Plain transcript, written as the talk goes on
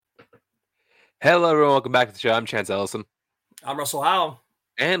Hello, everyone. Welcome back to the show. I'm Chance Ellison. I'm Russell Howell.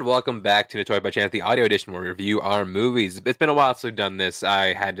 And welcome back to Notorious by Chance, the audio edition where we review our movies. It's been a while since we've done this.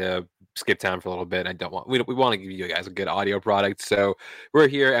 I had to skip town for a little bit. We want to give you guys a good audio product. So we're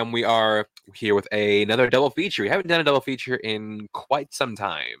here, and we are here with another double feature. We haven't done a double feature in quite some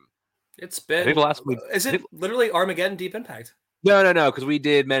time. It's I been. think the last week. Is it literally Armageddon Deep Impact? No, because we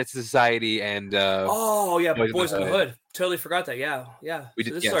did Menace to Society and. Oh, yeah, Boys Boys in the Hood. Totally forgot that. Yeah. We So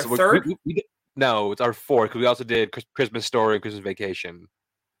did. this Yeah, is our so third? we did, no, it's our fourth because we also did Christmas Story and Christmas Vacation.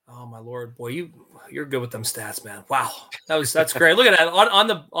 Oh, my Lord. Boy, you're good with them stats, man. Wow. That's great. Look at that.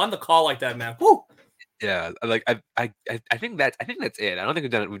 On the call like that, man. Woo! Yeah, I think that's it. I don't think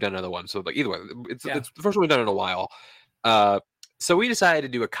we've done another one. So like either way, it's the first one we've done in a while. So we decided to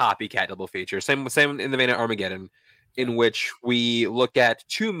do a copycat double feature, same in the vein of Armageddon, in which we look at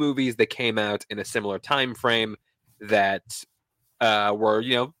two movies that came out in a similar time frame that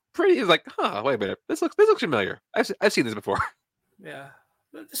were pretty like, wait a minute, this looks familiar. I've seen this before. Yeah.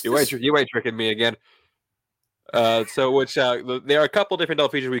 You ain't tricking me again. There are a couple different double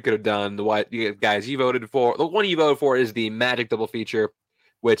features we could have done. The one you voted for is the Magic double feature,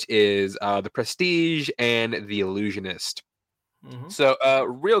 which is the Prestige and The Illusionist. Mm-hmm. So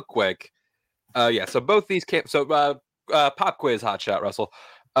real quick, so both these came. So pop quiz, hot shot, Russell.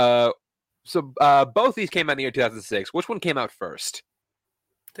 Both these came out in the year 2006. Which one came out first?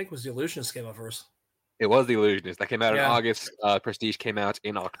 I think it was The Illusionist came out first. It was The Illusionist. That came out in August. Prestige came out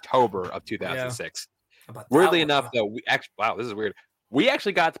in October of 2006. Weirdly enough, though, this is weird. We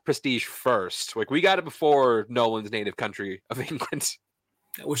actually got the Prestige first. Like, we got it before Nolan's native country of England.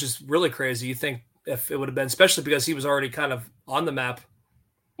 Which is really crazy. You think if it would have been, especially because he was already kind of on the map.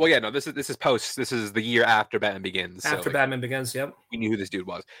 Well, yeah, no, this is post. This is the year after Batman Begins. Batman Begins, yep. We knew who this dude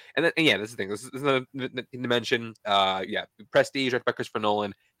was. And this is the thing. This is the thing to mention. Prestige, directed by Christopher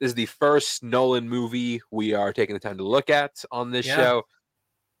Nolan. This is the first Nolan movie we are taking the time to look at on this show.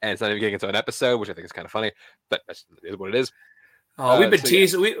 And it's not even getting into an episode, which I think is kind of funny, but that is what it is. We've been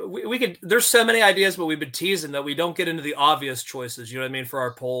teasing. We could. There's so many ideas, but we've been teasing that we don't get into the obvious choices. You know what I mean for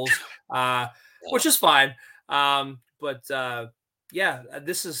our polls, which is fine.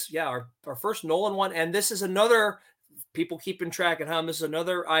 This is our first Nolan one, and this is another. People keeping track at home. This is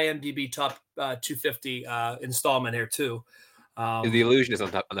another IMDb top 250 installment here too. Is The Illusionist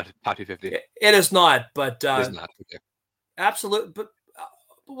on the top 250? It is not, but it is not. Okay. Absolute, but.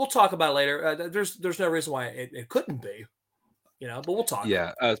 We'll talk about it later. There's no reason why it couldn't be, but we'll talk.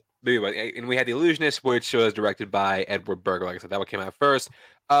 Yeah. Anyway, and we had The Illusionist, which was directed by Edward Berger. Like I said, that one came out first.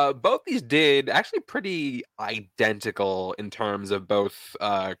 Both these did actually pretty identical in terms of both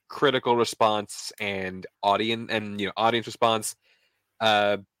critical response and audience response.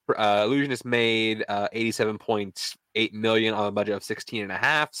 Illusionist made $87.8 million on a budget of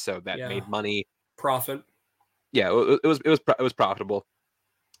 16.5, so that made money. Profit. Yeah, it was profitable.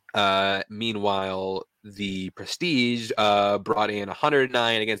 Meanwhile, the Prestige brought in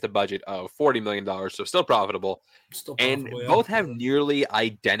 109 against a budget of $40 million, so still profitable. Both have nearly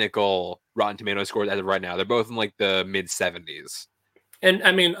identical Rotten Tomatoes scores as of right now. They're both in like the mid 70s. And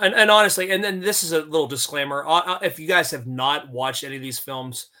I mean, and honestly, and then this is a little disclaimer: if you guys have not watched any of these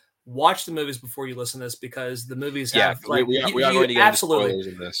films, watch the movies before you listen to this, because the movies have we are going to get absolutely into spoilers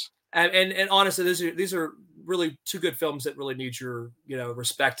in this. And honestly, these are really two good films that really need your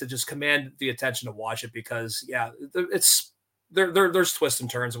respect to just command the attention to watch it, because there's twists and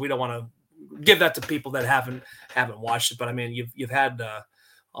turns. We don't want to give that to people that haven't watched it, but I mean you've had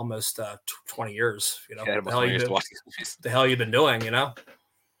almost 20 years. The hell you've been doing,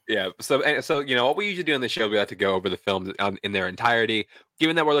 Yeah. So what we usually do on the show, we like to go over the films in their entirety.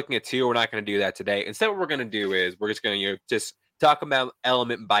 Given that we're looking at two, we're not going to do that today. Instead, what we're going to do is we're just going to just talk about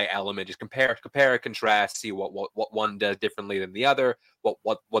element by element, just compare and contrast, see what one does differently than the other,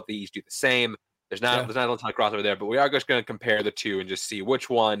 what they each do the same. There's not a ton of crossover there, but we are just going to compare the two and just see which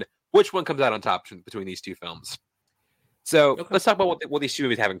one comes out on top between these two films. So let's talk about what these two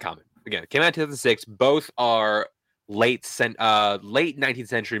movies have in common. Again, it came out in 2006. Both are late 19th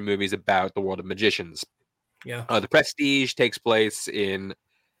century movies about the world of magicians. Yeah. The Prestige takes place in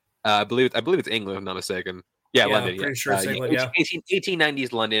I believe it's England, if I'm not mistaken. Yeah, London. Pretty sure it's England.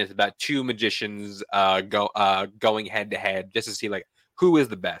 1890s London. It's about two magicians going head to head just to see like who is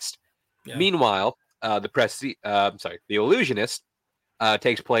the best. Yeah. Meanwhile, The Illusionist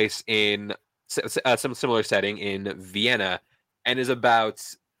takes place in some similar setting in Vienna, and is about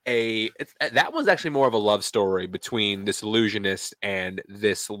that one's actually more of a love story between this illusionist and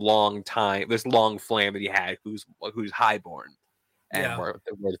this long flame that he had, who's highborn, and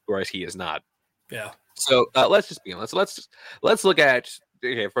whereas he is not. Yeah. So let's just begin. Let's look at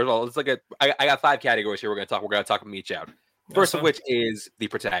okay, first of all, let's look at. I got 5 categories here. We're gonna talk them each out. First of which is the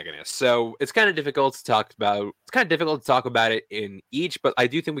protagonist. So it's kind of difficult to talk about. It's kind of difficult to talk about it in each, but I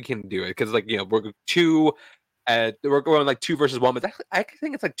do think we can do it because, like, we're going like 2 versus 1, but I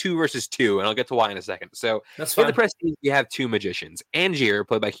think it's like 2 versus 2, and I'll get to why in a second. So that's fine. In the Prestige, you have 2 magicians: Angier,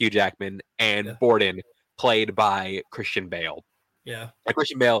 played by Hugh Jackman, and Borden, played by Christian Bale. Yeah, and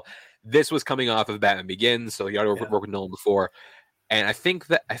Christian Bale. This was coming off of Batman Begins, so he already worked with Nolan before, and I think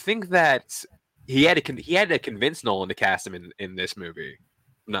that he had to convince Nolan to cast him in this movie.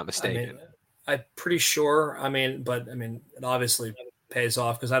 If I'm not mistaken. I'm pretty sure. But it obviously pays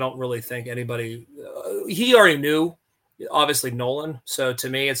off because I don't really think anybody. He already knew, obviously, Nolan. So to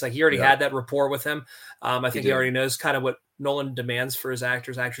me, it's like he already had that rapport with him. I think he already knows kind of what Nolan demands for his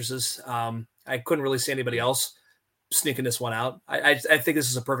actors, actresses. I couldn't really see anybody else sneaking this one out. I think this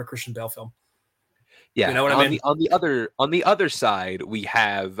is a perfect Christian Bale film. Yeah, you know what I mean. On the other side, we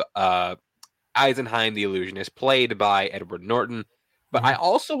have Eisenheim, the Illusionist, played by Edward Norton. But I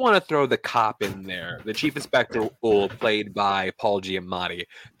also want to throw the cop in there, the Chief Inspector Ull, played by Paul Giamatti.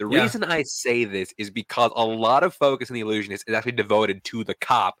 The reason I say this is because a lot of focus in The Illusionist is actually devoted to the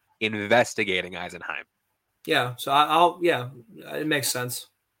cop investigating Eisenheim. Yeah, so it makes sense.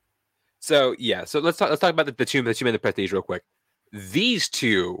 So let's talk about the two men in the Prestige real quick. These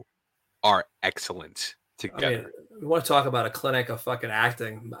two are excellent together. We want to talk about a clinic of fucking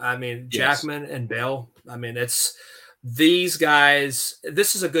acting. Jackman and Bale. it's these guys.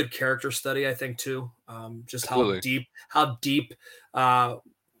 This is a good character study, I think, too. Just Absolutely. how deep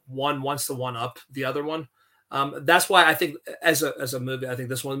one wants to one up the other one. That's why I think as a movie, I think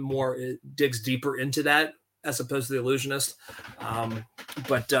this one more digs deeper into that as opposed to The Illusionist.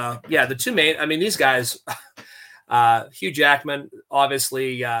 The two main. These guys. Hugh Jackman,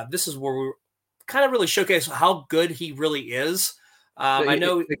 obviously, this is where we kind of really showcase how good he really is. I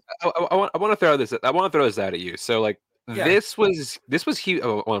know. I want to throw this. I want to throw this out at you. So, like, this was Hugh. I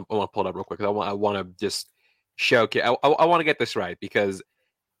want to pull it up real quick. I want to just showcase. I want to get this right because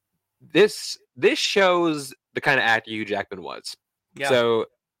this shows the kind of actor Hugh Jackman was. Yeah. So,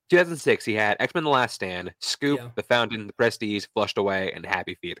 2006, he had X-Men: The Last Stand, Scoop, The Fountain, The Prestige, Flushed Away, and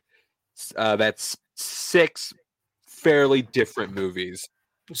Happy Feet. That's 6 fairly different movies.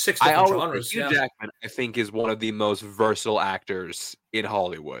 6 different genres. Hugh Jackman, I think, is one of the most versatile actors in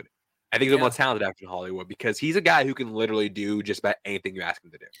Hollywood. I think he's the most talented actor in Hollywood because he's a guy who can literally do just about anything you ask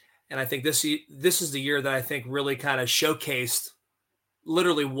him to do. And I think this is the year that I think really kind of showcased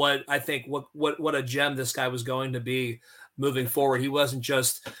literally what I think what a gem this guy was going to be moving forward. He wasn't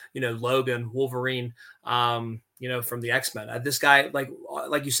just Logan, Wolverine, from the X-Men. This guy,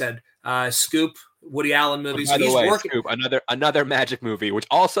 like you said, Scoop, Woody Allen movies. By the way, Scoop, another magic movie, which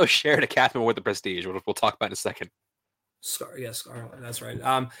also shared a cast member with The Prestige, which we'll talk about in a second. Scar, that's right.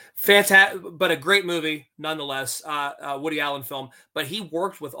 Fantastic, but a great movie nonetheless. Woody Allen film, but he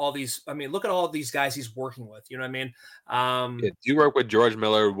worked with all these. Look at all of these guys he's working with. You know what I mean? You work with George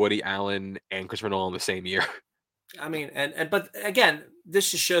Miller, Woody Allen, and Christopher Nolan the same year. But again, this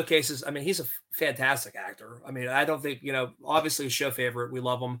just showcases. He's a fantastic actor. I don't think obviously a show favorite. We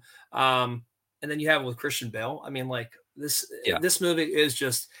love him. And then you have it with Christian Bale. This movie is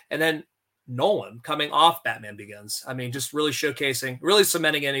just, and then Nolan coming off Batman Begins. Just really showcasing, really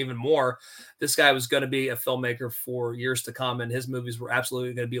cementing in even more. This guy was going to be a filmmaker for years to come, and his movies were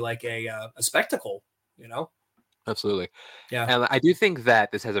absolutely going to be like a spectacle. Absolutely. Yeah. And I do think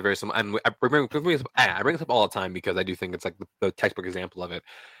that this has a very similar, and I bring this up all the time because I do think it's like the textbook example of it,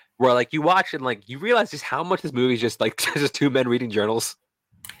 where like you watch and like you realize just how much this movie is just like just 2 men reading journals.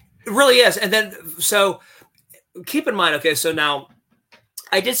 It really is. And then, so keep in mind, okay, so now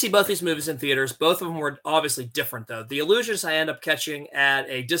I did see both these movies in theaters. Both of them were obviously different, though. The Illusionist I end up catching at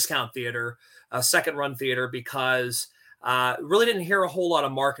a discount theater, a second run theater, because really didn't hear a whole lot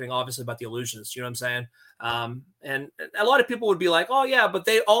of marketing, obviously, about The Illusionist. You know what I'm saying? And a lot of people would be like, oh, yeah, but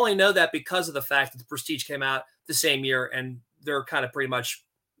they only know that because of the fact that The Prestige came out the same year, and they're kind of pretty much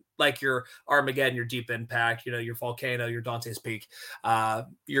like your Armageddon, your Deep Impact, your Volcano, your Dante's Peak,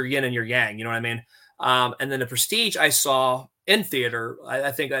 your yin and your yang, you know what I mean? And then The Prestige I saw in theater,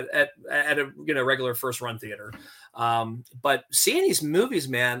 I think at a regular first run theater. But seeing these movies,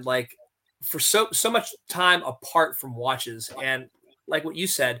 man, like for so much time apart from watches, and like what you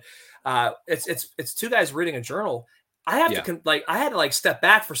said, it's 2 guys reading a journal. I have to I had to step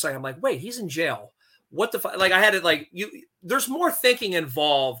back for a second. I'm like, wait, he's in jail. What the fuck? I had to there's more thinking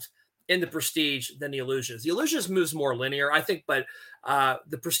involved in The Prestige than The Illusionist. The Illusionist moves more linear, I think, but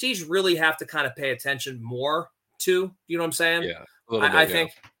The Prestige really have to kind of pay attention more to, you know what I'm saying? Yeah. I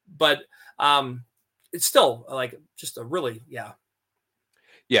think, but it's still just a really,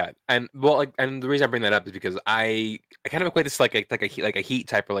 Yeah, and well, like, and the reason I bring that up is because I kind of equate this like a heat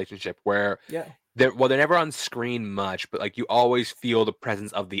type relationship where Yeah. they're never on screen much, but like you always feel the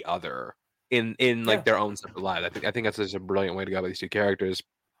presence of the other in Yeah. like their own separate lives. I think that's just a brilliant way to go with these two characters.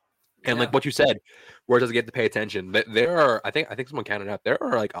 And Yeah. like what you said, where it doesn't get to pay attention, there are I think someone counted out there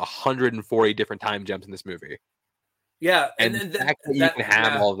are like 140 different time jumps in this movie. Yeah. And And the fact that you that, can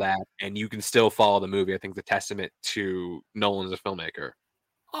have yeah. all that and you can still follow the movie, I think is a testament to Nolan as a filmmaker.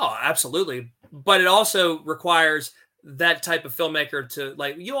 Oh, absolutely. But it also requires that type of filmmaker to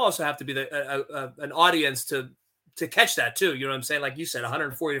like. You also have to be an audience to catch that too. You know what I'm saying? Like you said,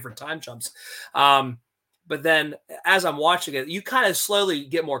 140 different time jumps. Um, but then as I'm watching it, you kind of slowly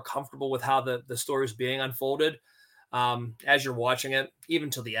get more comfortable with how the story is being unfolded as you're watching it, even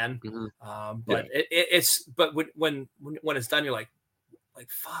till the end. Mhm. Yeah. But it's but when it's done, you're like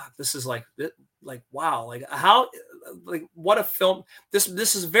fuck, this is like wow, like how, like what a film. This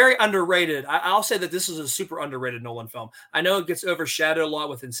is very underrated. I'll say that this is a super underrated Nolan film. I know it gets overshadowed a lot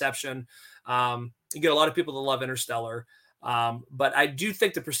with Inception. You get a lot of people that love Interstellar, but I do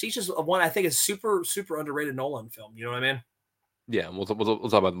think the Prestige is one I think is super underrated Nolan film. You know what I mean? Yeah, we'll talk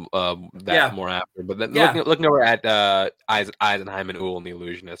about that Yeah. more after. But then Yeah. looking over at Eisenheim and Uhl and The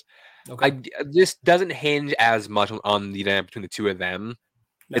Illusionist, Okay. this doesn't hinge as much on the dynamic between the two of them.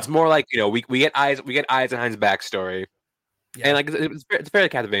 It's No. more like we get Eisenheim's backstory, and Yeah. like it's a fairly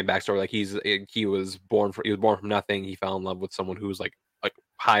captivating backstory. Like he was born from nothing. He fell in love with someone who was like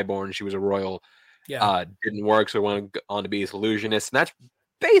highborn. She was a royal. Yeah. Didn't work, so he went on to be his illusionist, and that's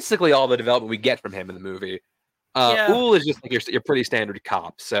basically all the development we get from him in the movie. Yeah. Uhl is just like your pretty standard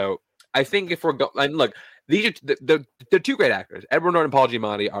cop. So I think if we're going, and look, these are they're two great actors. Edward Norton and Paul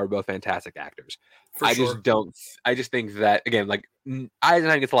Giamatti are both fantastic actors. For sure. I just think that again, like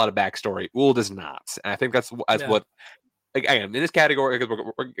Eisenstein gets a lot of backstory. Uhl does not, and I think that's Yeah. what again in this category. Because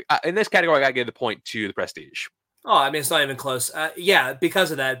in this category, I got to give the point to the Prestige. Oh, I mean, it's not even close. Yeah, because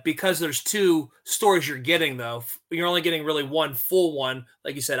of that. Because there's two stories you're getting, though. You're only getting really one full one,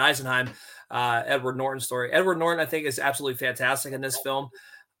 like you said, Eisenheim, Edward Norton story. Edward Norton, I think, is absolutely fantastic in this film.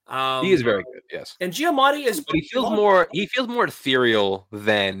 He is Um, very good. Yes. and Giamatti is But he feels more ethereal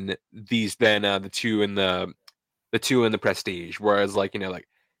than the two in the Prestige. Whereas like like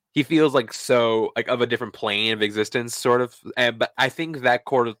he feels like so like of a different plane of existence, sort of. But I think that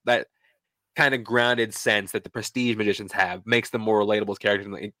kind of grounded sense that the Prestige magicians have makes them more relatable as characters,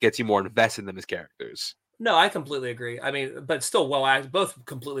 and it gets you more invested in them as characters. no, I completely agree. I mean, but still well acted, both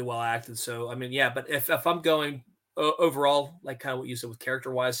completely well acted. So, I mean, yeah. But if I'm going overall, like kind of what you said with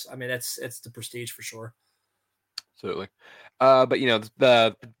character wise, I mean, it's the Prestige for sure. Absolutely. But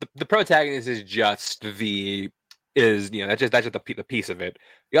the protagonist is just the piece of it.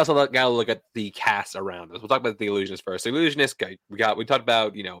 We also got to look at the cast around us. We'll talk about the illusionist first. The illusionist guy, we talked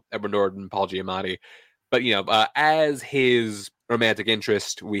about Edward Norton, Paul Giamatti, but as his romantic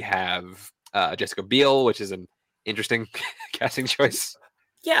interest, we have Jessica Biel, which is an interesting casting choice.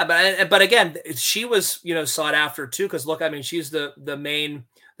 Yeah, but again, she was sought after too. Because look, I mean, she's the main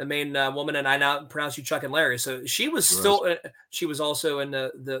woman, and I now pronounce you Chuck and Larry. So she was Gross. still she was also in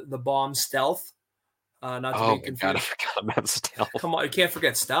the Bomb Stealth, not to Oh be my god, I confused. forgot about Stealth. Come on, you can't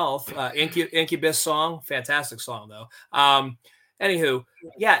forget Stealth. Incubus song, fantastic song though. Anywho,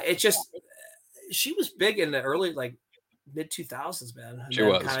 yeah, it just she was big in the early like mid 2000s, man, and She then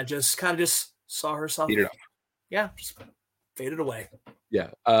was. kind of just saw herself, Beat it up. yeah, just faded away. Yeah.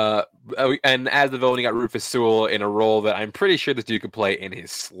 And as the villain, you got Rufus Sewell in a role that I'm pretty sure this dude could play in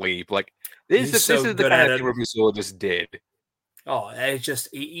his sleep. Like He's this so is the good kind at of it. thing Rufus Sewell just did. Oh, it's just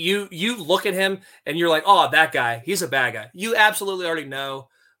you look at him and you're like, oh, that guy, he's a bad guy. You absolutely already know.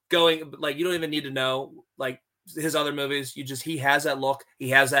 Going like you don't even need to know like his other movies. He has that look. He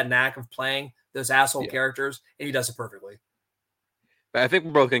has that knack of playing those asshole Yeah. characters, and he does it perfectly. But I think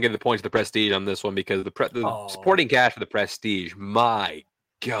we're both gonna give the point to the Prestige on this one because the Oh, supporting cast for the Prestige, my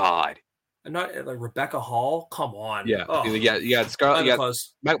God. and not like Rebecca Hall. Come on. Yeah. Oh, You got Scarlett, not you even got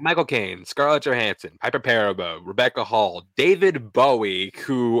close. Michael Caine, Scarlett Johansson, Piper Perabo, Rebecca Hall, David Bowie,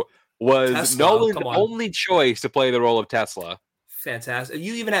 who was Tesla. Nolan's Come on. only choice to play the role of Tesla. Fantastic.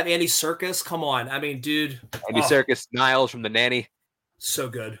 You even have Andy Serkis. Come on. I mean, dude. Andy Oh, Serkis, Niles from The Nanny. so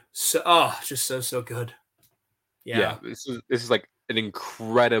good. Just so good. Yeah, Yeah. this is like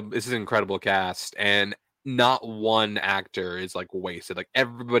this is an incredible cast, and not one actor is like wasted. Like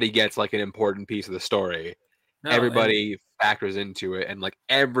everybody gets like an important piece of the story. No, and Everybody factors into it, and like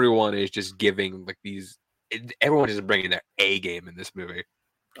everyone is just giving like everyone is bringing their A game in this movie.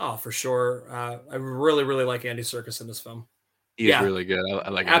 oh, for sure. I really, really like Andy Serkis in this film. He's really good. I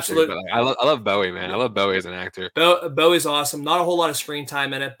like absolutely. But I love Bowie, man. I love Bowie as an actor. Bowie's awesome. Not a whole lot of screen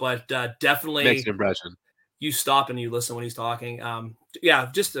time in it, but definitely Makes an impression. You stop and you listen when he's talking.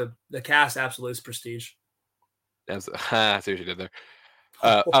 Just the cast absolutely is prestige. I see what you did there.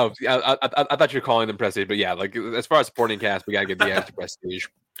 I thought you were calling them Prestige, but yeah, like as far as supporting cast, we gotta give the edge to Prestige.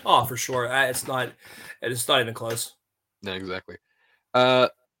 Oh, for sure. It's not even close. No, exactly.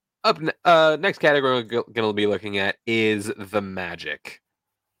 Next category we're gonna be looking at is the magic.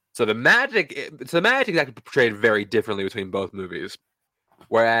 So the magic is actually portrayed very differently between both movies.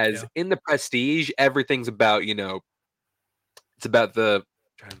 Whereas in the Prestige, everything's about it's about the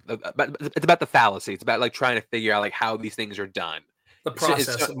fallacy. It's about like trying to figure out like how these things are done. The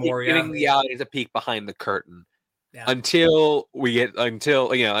process more, giving the audience a peek behind the curtain. Yeah. Until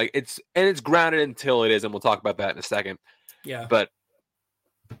it's grounded until it is, and we'll talk about that in a second. Yeah. But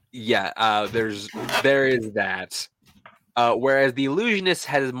yeah, there is that. Whereas the Illusionist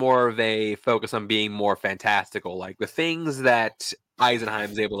has more of a focus on being more fantastical. Like the things that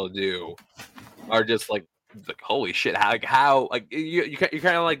Eisenheim's able to do are just like holy shit! How you're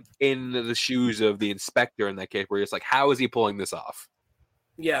kind of like in the shoes of the inspector in that case, where you're just like, how is he pulling this off?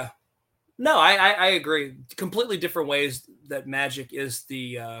 Yeah. No, I agree. Completely different ways that magic is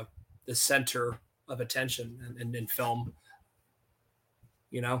the center of attention in film.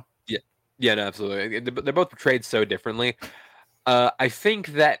 Yeah, no, absolutely. They're both portrayed so differently. I think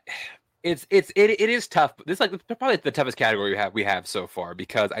that it is tough. This is like probably the toughest category we have so far,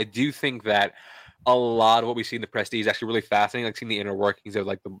 because I do think that a lot of what we see in the Prestige is actually really fascinating. Like seeing the inner workings of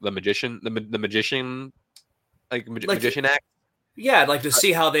like the magician act. Yeah, I'd like to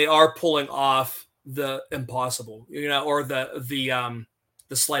see how they are pulling off the impossible, or the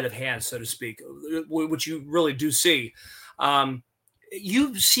sleight of hand, so to speak, which you really do see.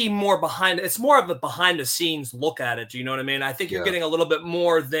 You see more behind. It's more of a behind the scenes look at it. Do you know what I mean? I think you're getting a little bit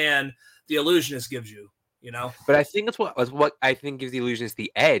more than the Illusionist gives you. But I think that's what I think gives the Illusionist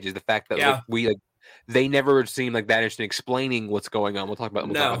the edge is the fact that they never seem like that interested in explaining what's going on. We'll talk about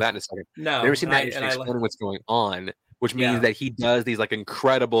that in a second. No, they never seem that interested in explaining what's going on. Which means that he does these like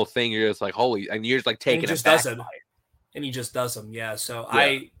incredible things. You're just like, holy, and you're just like taking it back. And he just does them. Yeah. So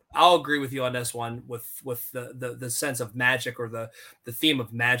I'll agree with you on this one with the sense of magic, or the theme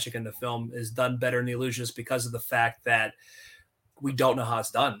of magic in the film is done better in The Illusionist because of the fact that we don't know how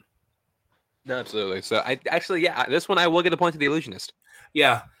it's done. No, absolutely. So this one I will get the point to The Illusionist.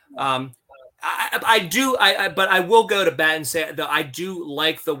 Yeah. I do. But I will go to bat and say that I do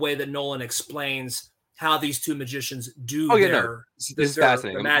like the way that Nolan explains how these two magicians do this is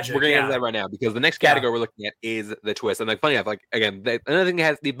fascinating. Magic. We're going to get into that right now, because the next category we're looking at is the twist. And like funny enough, like again, another thing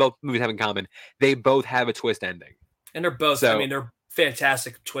that both movies have in common, they both have a twist ending. And they're both, they're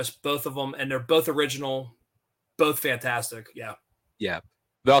fantastic twists, both of them, and they're both original, both fantastic. Yeah. Yeah.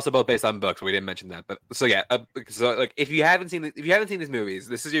 They're also both based on books. We didn't mention that, but so like if you haven't seen these movies,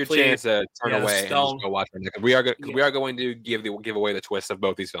 this is your chance to turn away and just go watch them, because we are going to give away the twist of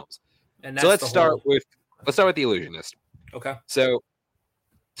both these films. And so let's start with The Illusionist. Okay. So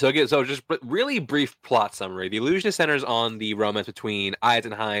just really brief plot summary. The Illusionist centers on the romance between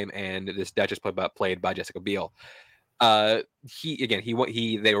Eisenheim and this Duchess played by Jessica Biel. They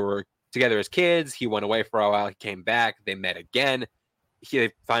were together as kids. He went away for a while. He came back. They met again.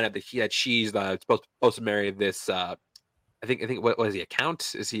 They find out that she's supposed to marry this. I think what is he, a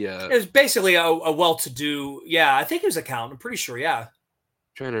count? Is he a? It's basically a well-to-do. Yeah, I think he was a count. I'm pretty sure. Yeah.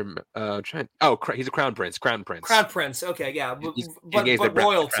 He's a crown prince. Crown prince. Okay, yeah, but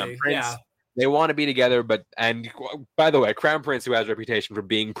royalty. Yeah, they want to be together, and by the way, crown prince who has a reputation for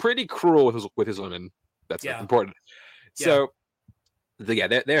being pretty cruel with his women. That's important. So,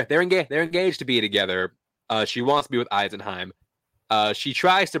 they're engaged. They're engaged to be together. She wants to be with Eisenheim. She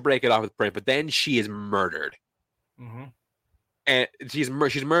tries to break it off with Prince, but then she is murdered. Mm-hmm. And she's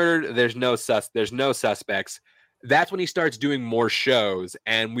murdered. There's no suspects. That's when he starts doing more shows,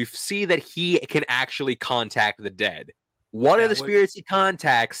 and we see that he can actually contact the dead. One of the spirits he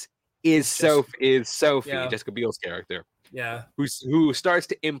contacts is Sophie, Jessica Biel's character. Yeah, who starts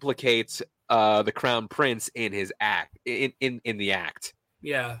to implicate the crown prince in his act in the act.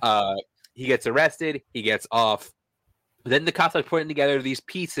 Yeah. He gets arrested. He gets off. Then the cops are putting together these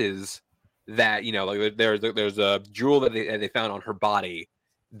pieces that there's a jewel that they found on her body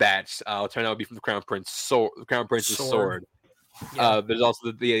that turned out to be from the crown prince's sword. Yeah. There's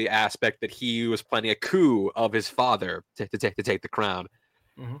also the aspect that he was planning a coup of his father to take the crown.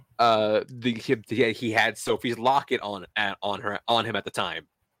 Mm-hmm. He had Sophie's locket on him at the time,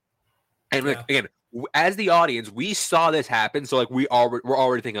 and again, as the audience, we saw this happen. So like we're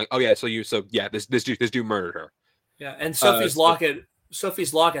already thinking like, this dude murdered her. Yeah, and Sophie's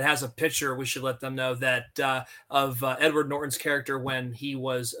Locket has a picture. We should let them know that of Edward Norton's character when he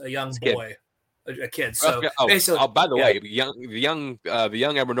was a young boy, a kid. So basically, by the way, the young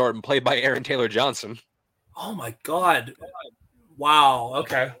Edward Norton, played by Aaron Taylor Johnson. Oh my God! Wow.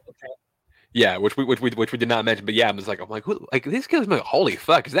 Okay. Yeah, which we did not mention, but yeah, I'm like, who, like this kid's like, holy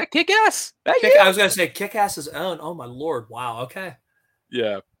fuck, is that Kick-Ass? I was gonna say Kick-Ass's own. Oh my lord! Wow. Okay.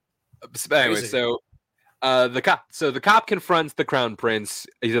 Yeah. But anyway, so the cop confronts the crown prince.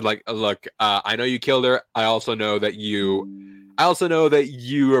 He said, like, look, I know you killed her. I also know that you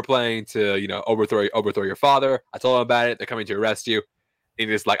are planning to, overthrow your father. I told him about it. They're coming to arrest you. And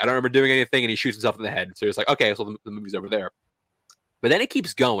he's like, I don't remember doing anything, and he shoots himself in the head. So it's like, okay, so the movie's over there. But then it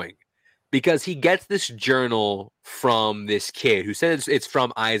keeps going because he gets this journal from this kid who says it's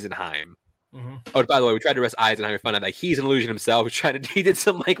from Eisenheim. Mm-hmm. Oh, by the way, we tried to arrest Eisenheim and find out that he's an illusion himself. He did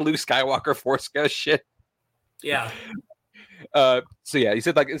some like Luke Skywalker Force Ghost shit. Yeah. So yeah, he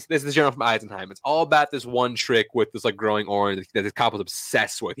said like this is the journal from Eisenheim. It's all about this one trick with this like growing orange that this cop was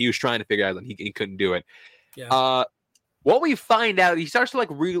obsessed with. He was trying to figure out, and he couldn't do it. Yeah. What we find out, he starts to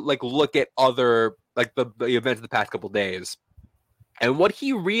look at other like the events of the past couple days, and what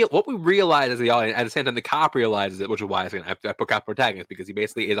we realize as the audience, at the same time the cop realizes it, which is why I put cop protagonist, because he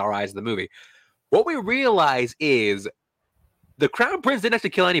basically is our eyes in the movie. What we realize is the Crown Prince didn't actually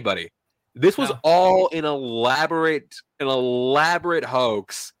kill anybody. This was all an elaborate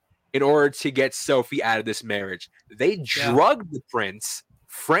hoax in order to get Sophie out of this marriage. They drugged the prince,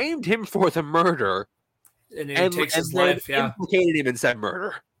 framed him for the murder, and takes his life. Yeah, implicated him in said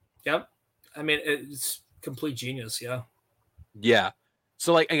murder. Yep. I mean, it's complete genius. Yeah. Yeah.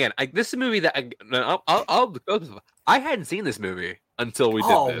 So like again, this is a movie that I hadn't seen this movie until we did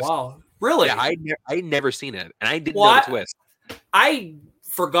this. Oh wow, really? Yeah, I'd never seen it, and I didn't know the twist. I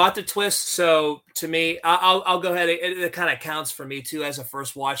forgot the twist, so to me, I'll go ahead. It kind of counts for me too as a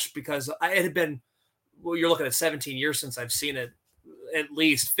first watch, because it had been. Well, you're looking at 17 years since I've seen it, at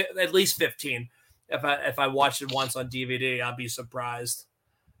least 15. If I watched it once on DVD, I'd be surprised.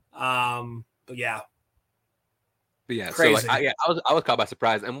 But yeah. Crazy. So like, I was caught by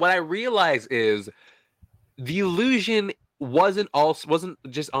surprise, and what I realized is the illusion wasn't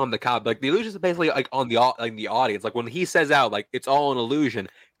just on the cop. Like the illusion is basically like on the audience. Like when he says out like it's all an illusion,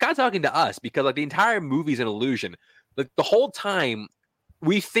 God's talking to us, because like the entire movie's an illusion. Like the whole time,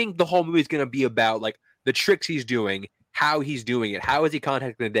 we think the whole movie is gonna be about like the tricks he's doing, how he's doing it, how is he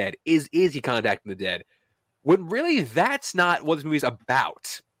contacting the dead, is he contacting the dead? When really that's not what this movie's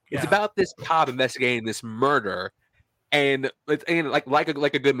about. Yeah. It's about this cop investigating this murder. And like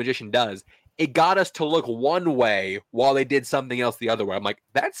a good magician does, it got us to look one way while they did something else the other way. I'm like,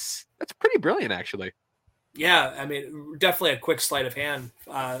 that's pretty brilliant, actually. Yeah, I mean, definitely a quick sleight of hand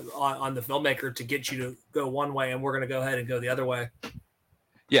on the filmmaker to get you to go one way, and we're going to go ahead and go the other way.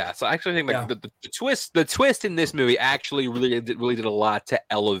 Yeah, so I actually think like the twist in this movie actually really did a lot to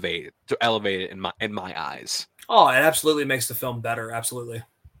elevate it in my eyes. Oh, it absolutely makes the film better. Absolutely.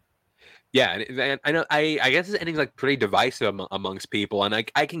 Yeah, and I know. I guess this ending's like pretty divisive amongst people, and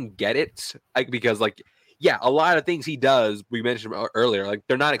I can get it, because like a lot of things he does, we mentioned earlier, like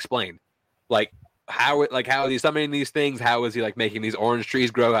they're not explained. Like how is he summoning these things? How is he like making these orange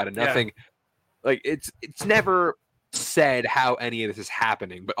trees grow out of nothing? Yeah. Like it's never said how any of this is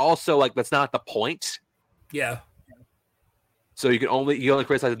happening, but also like that's not the point. Yeah. So you only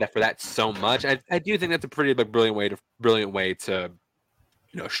criticize that for that so much. I do think that's a pretty brilliant way to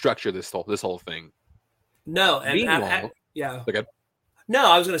structure this whole thing. No, and meanwhile, okay. No,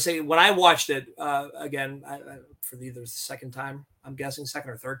 I was going to say when I watched it again for either the second time, I'm guessing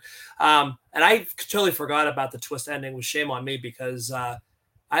second or third, and I totally forgot about the twist ending. Was shame on me, because I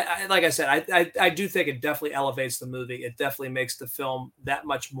like I said, I do think it definitely elevates the movie. It definitely makes the film that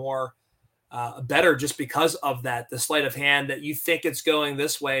much more better, just because of that, the sleight of hand that you think it's going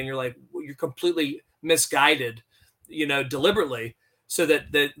this way, and you're like, you're completely misguided, deliberately, so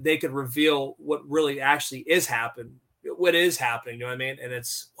that they could reveal what really actually is happening. What is happening, you know what I mean? And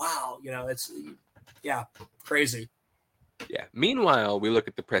it's wow, it's crazy. Yeah. Meanwhile, we look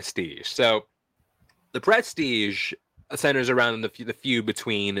at the Prestige. So the Prestige centers around the feud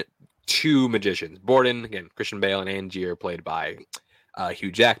between two magicians. Borden, again, Christian Bale, and Angier, played by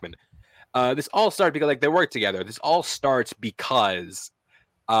Hugh Jackman. This all started because they work together. This all starts because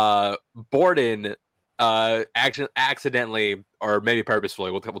Borden accidentally, or maybe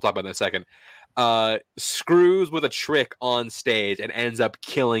purposefully, we'll talk about that in a second, screws with a trick on stage and ends up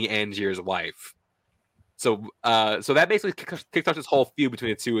killing Angier's wife. So that basically kicks off this whole feud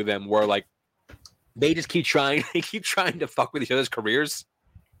between the two of them, where like they just keep trying to fuck with each other's careers.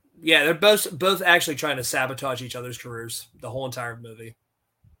 Yeah, they're both actually trying to sabotage each other's careers the whole entire movie.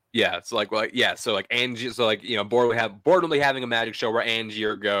 Yeah, so like Angie, so like Borden will be having a magic show where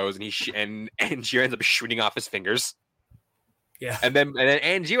Angier goes and Angier ends up shooting off his fingers. Yeah, and then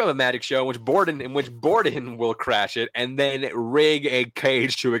Angier will have a magic show in which Borden will crash it and then rig a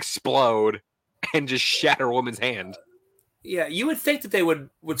cage to explode and just shatter a woman's hand. Yeah, you would think that they would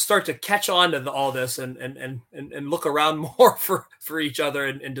start to catch on to all this and look around more for each other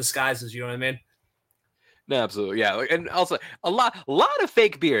in disguises. You know what I mean? No, absolutely, yeah, and also a lot of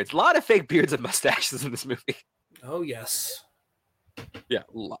fake beards, and mustaches in this movie. Oh yes,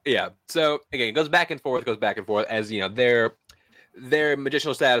 yeah. So again, it goes back and forth as their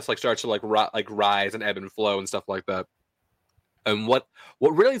magicianal status like starts to like rise and ebb and flow and stuff like that. And what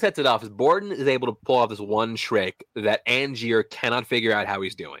really sets it off is Borden is able to pull off this one trick that Angier cannot figure out how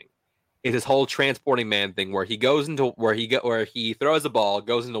he's doing. It's this whole transporting man thing where he throws a ball,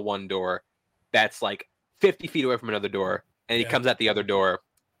 goes into one door that's like 50 feet away from another door, and he comes out the other door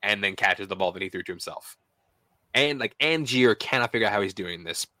and then catches the ball that he threw to himself. And like Angier cannot figure out how he's doing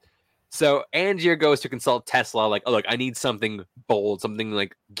this. So Angier goes to consult Tesla, like, oh, look, I need something bold, something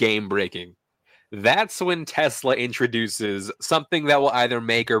like game breaking. That's when Tesla introduces something that will either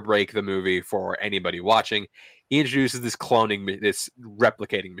make or break the movie for anybody watching. He introduces this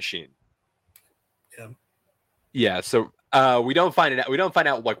replicating machine. Yeah. Yeah. So we don't find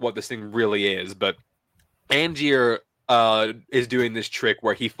out like what this thing really is, but Angier is doing this trick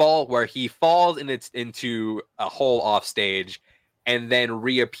where he falls into a hole off stage, and then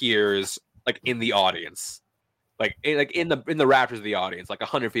reappears like in the audience, like in the rafters of the audience, like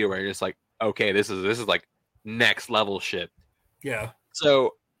 100 feet away. You're just like, okay, this is like next level shit. Yeah.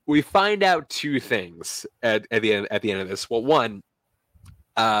 So we find out two things at the end of this. Well, one,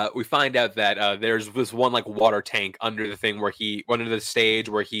 we find out that there's this one like water tank under the thing under the stage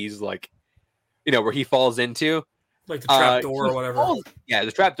where he's like, where he falls into, like the trap door or whatever.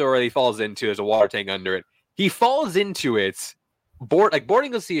 The trap door that he falls into, there's a water tank under it. He falls into it.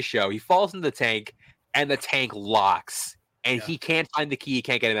 Borden goes see a show. He falls into the tank, and the tank locks. And he can't find the key. He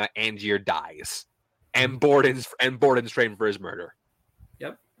can't get it out. Angier dies, and Borden's framed for his murder.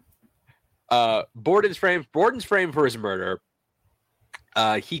 Yep. Borden's framed for his murder.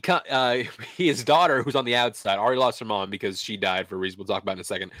 His daughter, who's on the outside, already lost her mom because she died for a reason we'll talk about in a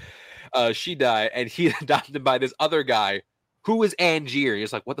second. She died, and he's adopted by this other guy who is Angier.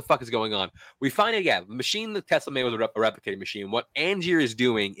 He's like, what the fuck is going on? We find out, the machine that Tesla made was a replicating machine. What Angier is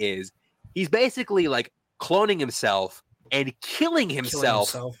doing is he's basically like cloning himself and killing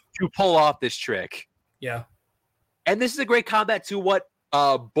himself to pull off this trick. Yeah. And this is a great callback to what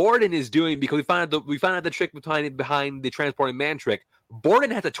Borden is doing, because we found out the trick behind the transporting man trick.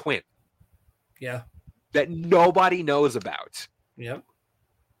 Borden has a twin. Yeah. That nobody knows about. Yep.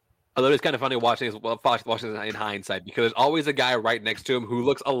 Although it's kind of funny watching this in hindsight, because there's always a guy right next to him who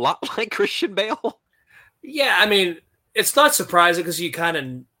looks a lot like Christian Bale. Yeah, I mean, it's not surprising because you kind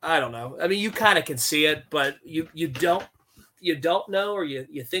of, I don't know. I mean, you kind of can see it, but you don't know, or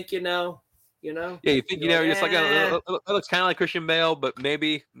you think you know. Yeah, you think you're just like, it looks kind of like Christian Bale, but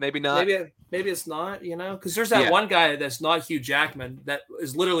maybe not. Maybe it's not, because there's that one guy that's not Hugh Jackman, that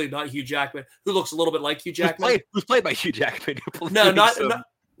is literally not Hugh Jackman, who looks a little bit like Hugh Jackman. Who's played by Hugh Jackman? No,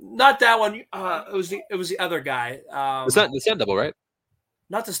 not that one. It was the other guy. The stunt double, right?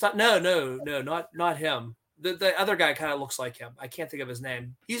 Not the stunt. No, not him. The other guy kind of looks like him. I can't think of his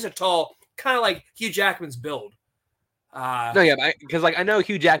name. He's a tall, kind of like Hugh Jackman's build. Because I know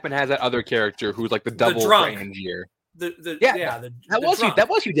Hugh Jackman has that other character who's like the double for Angier. That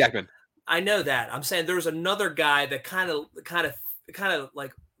was Hugh Jackman. I know that. I'm saying there was another guy that kind of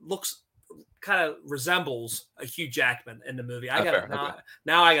like looks, kind of resembles a Hugh Jackman in the movie.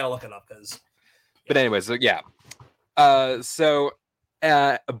 Now I gotta look it up because. But anyways,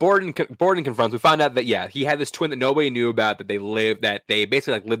 Borden confronts. We find out that he had this twin that nobody knew about, that they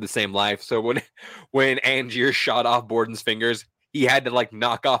basically like lived the same life. So when Angier shot off Borden's fingers, he had to like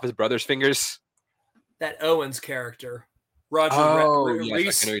knock off his brother's fingers. That Owens character, Roger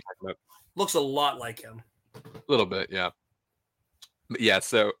Reese, I know you're talking about. Looks a lot like him. A little bit, yeah.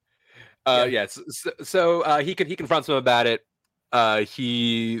 So he confronts him about it.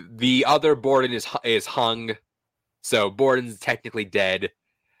 The other Borden is hung. So Borden's technically dead.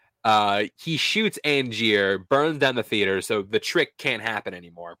 He shoots Angier, burns down the theater, so the trick can't happen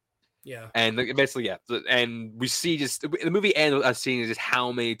anymore. Yeah. And basically, and we see the movie ends with us seeing just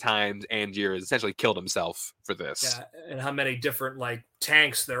how many times Angier has essentially killed himself for this. Yeah, and how many different like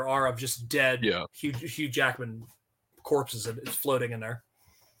tanks there are of just dead Hugh Jackman corpses floating in there.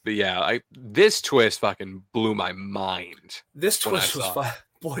 But this twist fucking blew my mind. This twist was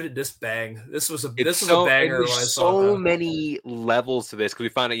boy, did this bang! This was a And banger when I there's saw it. so Though. many levels to this because we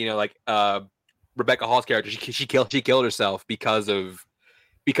find out, like Rebecca Hall's character, she killed herself because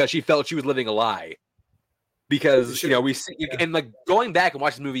she felt she was living a lie. Because we see, and like going back and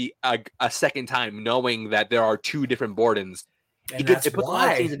watching this movie a second time, knowing that there are two different Bordens, it puts a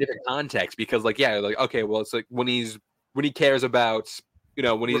lot of things in different context. Because okay, well, it's like when he cares about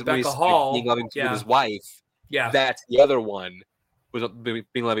when he's Hall, being loving with his wife, that's the other one. Was being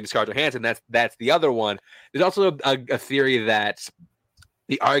loving to Scarlett Johansson. That's the other one. There's also a theory that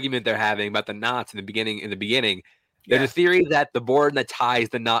the argument they're having about the knots in the beginning. There's a theory that the board that ties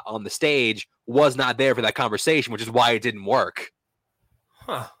the knot on the stage was not there for that conversation, which is why it didn't work.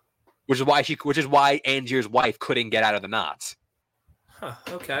 Huh. Which is why Angier's wife couldn't get out of the knots. Huh.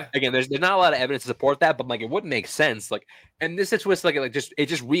 Okay. Again, there's not a lot of evidence to support that, but it wouldn't make sense. And this is just it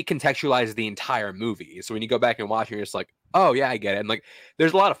just recontextualizes the entire movie. So when you go back and watch it, you're just like, oh yeah, I get it. And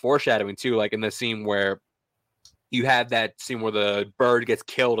there's a lot of foreshadowing too, in the scene where you have that scene where the bird gets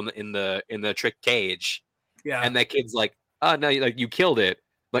killed in the trick cage. Yeah. And that kid's like, oh no, you killed it.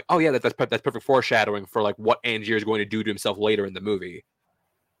 Oh yeah, that's perfect foreshadowing for what Angier is going to do to himself later in the movie.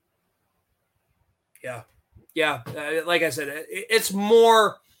 Yeah. Yeah. Like I said, it's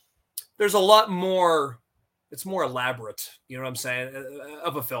more, there's a lot more, it's more elaborate, you know what I'm saying,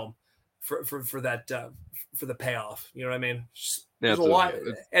 of a film for that, for the payoff. You know what I mean? There's a lot.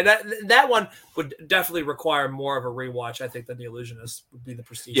 And that one would definitely require more of a rewatch, I think, than The Illusionist would be the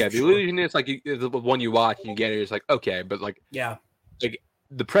Prestige. Yeah, The Illusionist, the one you watch and you get it, it's okay, but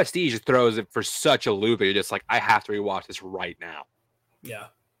the Prestige throws it for such a loop. You're just I have to rewatch this right now. Yeah.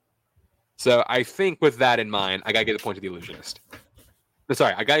 So I think with that in mind, I gotta get the point to The Illusionist.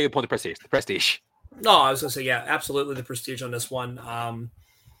 Sorry, I gotta get the point to Prestige. The Prestige. No, I was gonna say, yeah, absolutely the Prestige on this one.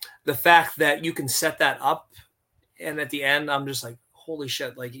 The fact that you can set that up, and at the end, I'm just like, holy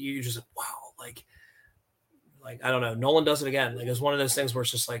shit! You just wow, I don't know. Nolan does it again. It's one of those things where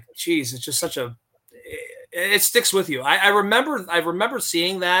it's just geez, it's just such a. It sticks with you. I remember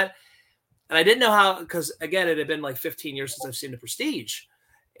seeing that, and I didn't know how, because again, it had been 15 years since I've seen The Prestige,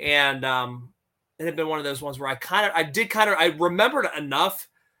 and it had been one of those ones where I remembered enough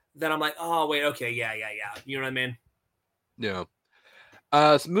that I'm like, oh wait, okay, yeah. You know what I mean? Yeah.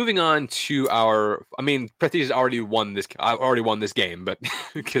 So moving on to Prestige has already won this. I've already won this game, but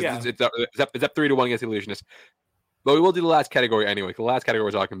because it's up 3-1 against the Illusionist. But we will do the last category anyway. The last category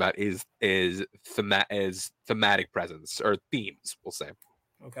we're talking about is thematic presence or themes, we'll say.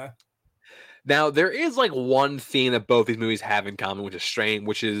 Okay. Now there is one theme that both these movies have in common, which is strange,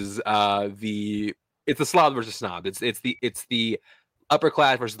 which is it's the slob versus snob. It's the upper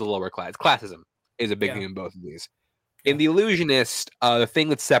class versus the lower class. Classism is a big thing in both of these. In The Illusionist, the thing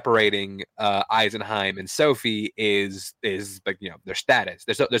that's separating Eisenheim and Sophie is their status,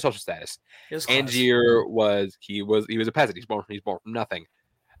 their social status. Angier was a peasant. He's born from nothing.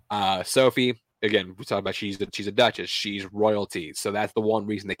 Sophie, again, we talk about she's a duchess. She's royalty, so that's the one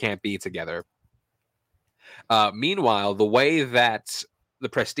reason they can't be together. Meanwhile, the way that the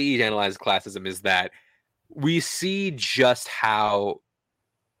Prestige analyzes classism is that we see how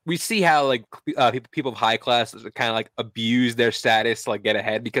people of high class kind of abuse their status to get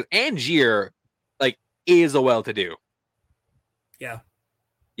ahead, because Angier is a well-to-do. Yeah.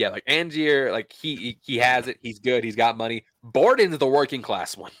 Yeah, Angier, he has it, he's good, he's got money. Borden's the working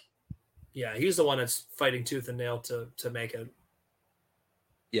class one. Yeah, he's the one that's fighting tooth and nail to make it.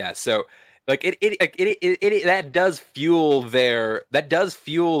 Yeah, so that does fuel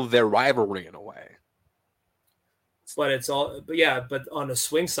their rivalry in a way. But but on the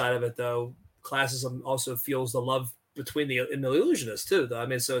swing side of it, though, classism also fuels the love between the Illusionists too, though. I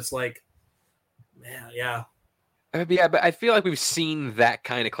mean, so it's man, yeah. Yeah, but I feel like we've seen that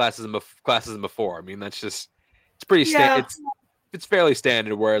kind of classism before. I mean, that's just, it's pretty it's fairly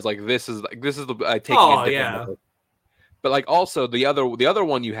standard. Whereas this is the taking a different level. But also the other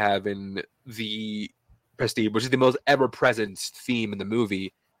one you have in the Prestige, which is the most ever present theme in the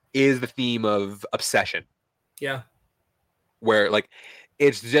movie, is the theme of obsession. Yeah. Where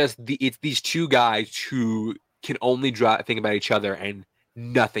it's these two guys who can only think about each other and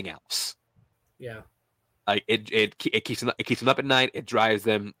nothing else. Yeah. It keeps them up at night. It drives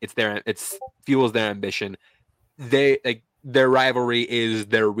them. It fuels their ambition. Their rivalry is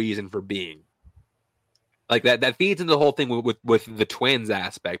their reason for being. That feeds into the whole thing with the twins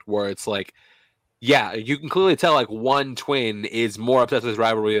aspect, where it's yeah, you can clearly tell one twin is more obsessed with his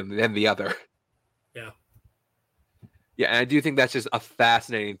rivalry than the other. Yeah. Yeah, and I do think that's just a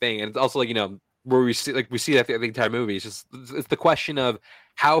fascinating thing, and it's also where we see that the entire movie. It's the question of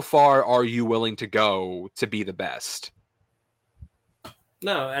how far are you willing to go to be the best.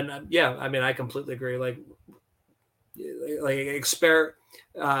 No, and yeah, I mean, I completely agree. Like spare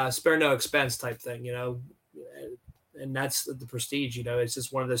no expense type thing, and that's the Prestige. It's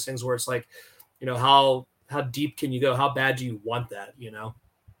just one of those things where it's like, how deep can you go? How bad do you want that?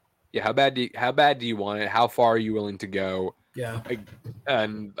 Yeah, how bad do you want it? How far are you willing to go? Yeah, Like,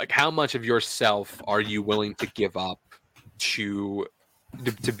 and like how much of yourself are you willing to give up to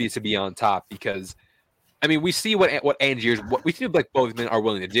to be on top? Because I mean, we see what Angier's what we see like both men are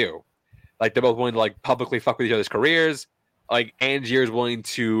willing to do. Like they're both willing to like publicly fuck with each other's careers. Like Angier's willing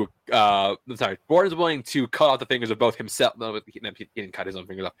to I'm sorry, Gordon's willing to cut off the fingers of both himself. No, he didn't cut his own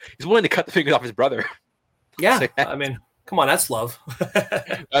fingers off. He's willing to cut the fingers off his brother. yeah. So, yeah, I mean, come on, that's love.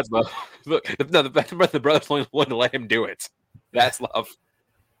 that's love. Look, the brother's willing to let him do it. That's love.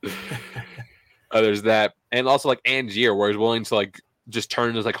 There's that, and also like Angier, where he's willing to like just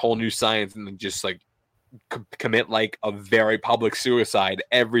turn this like whole new science and then just like commit like a very public suicide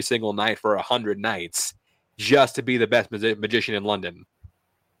every single night for 100 nights just to be the best magician in London.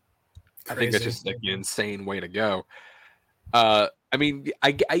 Crazy. I think that's just like an insane way to go. I mean,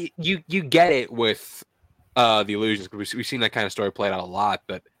 you get it with the illusions because we've seen that kind of story played out a lot,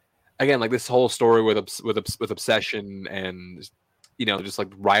 but again, like this whole story with obsession and just like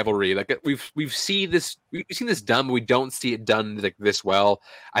rivalry, like we've seen this done, but we don't see it done like this well.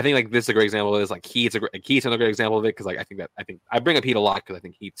 I think like this is a great example of this. Like Heat's another great example of it because like I think I bring up Heat a lot because I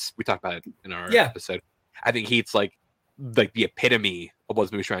think Heat's we talked about it in our episode. I think Heat's like the epitome of what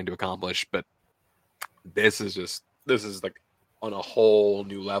this movie's trying to accomplish, but this is like on a whole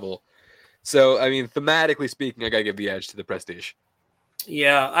new level. So I mean, thematically speaking, I gotta give the edge to the Prestige.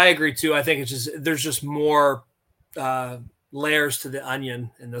 Yeah, I agree too. I think there's just more layers to the onion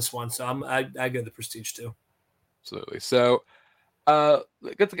in this one, so I go the Prestige too. Absolutely. So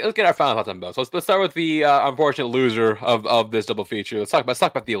let's get our final thoughts on both. So let's start with the unfortunate loser of this double feature. Let's talk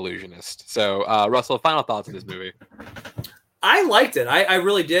about The Illusionist. So Russell, final thoughts on this movie. I liked it. I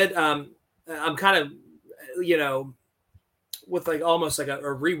really did. I'm kind of with like almost like a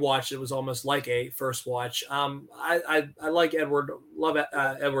rewatch. It was almost like a first watch. I like Edward. Love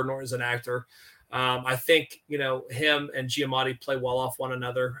Edward Norton as an actor. I think him and Giamatti play well off one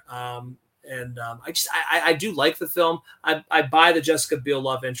another. I do like the film. I buy the Jessica Biel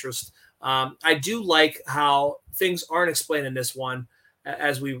love interest. I do like how things aren't explained in this one,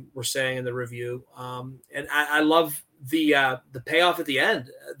 as we were saying in the review. And I love the payoff at the end.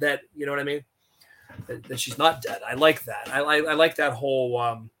 That you know what I mean. That she's not dead. I like that. I like that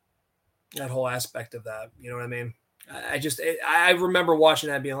whole aspect of that. You know what I mean? I remember watching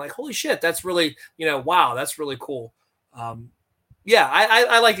that and being like, holy shit, that's really, wow, that's really cool. Yeah,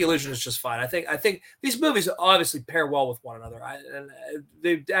 I like The Illusionist just fine. I think these movies obviously pair well with one another. And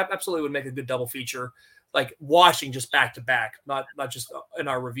they absolutely would make a good double feature, like watching just back to back, not just in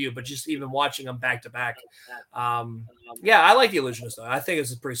our review, but just even watching them back to back. Yeah, I like The Illusionist though. I think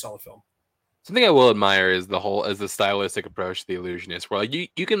it's a pretty solid film. Something I will admire is the stylistic approach to The Illusionist, where like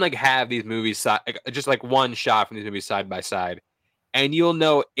you can like have these movies just like one shot from these movies side by side, and you'll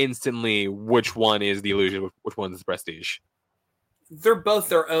know instantly which one is The Illusion, which one's The Prestige. They're both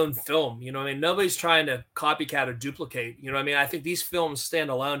their own film, I mean, nobody's trying to copycat or duplicate. I mean, I think these films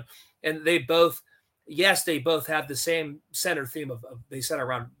stand alone, and they both have the same center theme of they center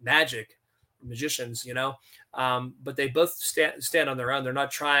around magic, magicians, but they both stand on their own. They're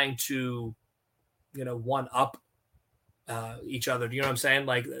not trying to one up each other. Do you know what I'm saying?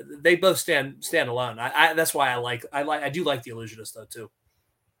 Like they both stand alone. I that's why I do like The Illusionist though too.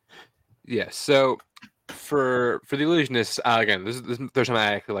 Yeah. So for The Illusionist, again, this is the first time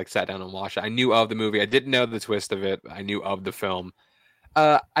I actually like sat down and watched it. I knew of the movie. I didn't know the twist of it. I knew of the film.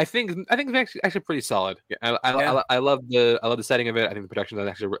 I think it's actually pretty solid. Yeah, I love the setting of it. I think the production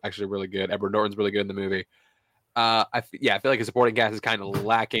is actually really good. Edward Norton's really good in the movie. I feel like his supporting cast is kind of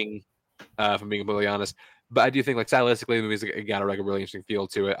lacking. If I'm being completely honest, but I do think like stylistically the movie's got a really interesting feel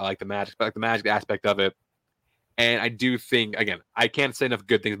to it. I like the magic aspect of it, and I do think again I can't say enough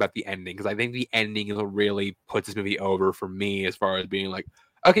good things about the ending because I think the ending really puts this movie over for me as far as being like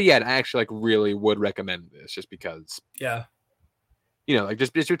okay, yeah, I actually like really would recommend this just because like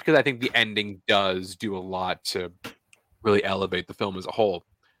just because I think the ending does do a lot to really elevate the film as a whole.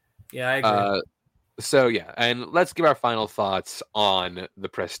 Yeah, I agree. So yeah, and let's give our final thoughts on The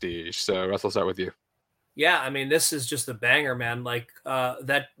Prestige. So Russell, I'll start with you. Yeah, I mean, this is just a banger, man. Like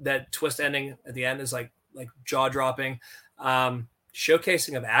that twist ending at the end is like jaw dropping,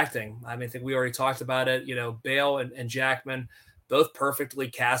 showcasing of acting. I mean, I think we already talked about it. Bale and Jackman, both perfectly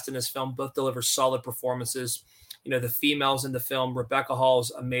cast in this film, both deliver solid performances. The females in the film, Rebecca Hall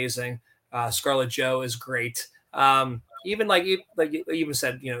is amazing. Scarlett Jo is great. Even like you even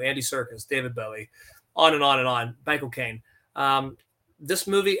said, Andy Serkis, David Bowie, on and on and on, Michael Caine. This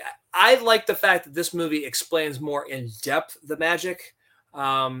movie, I like the fact that this movie explains more in depth the magic.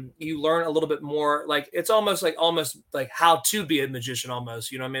 You learn a little bit more, like it's almost like how to be a magician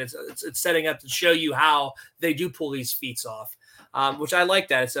almost, what I mean? It's setting up to show you how they do pull these feats off, which I like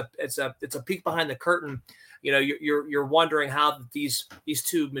that. It's a peek behind the curtain. You're wondering how these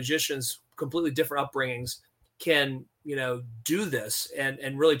two magicians, completely different upbringings, can do this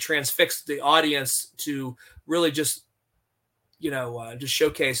and really transfix the audience to really just just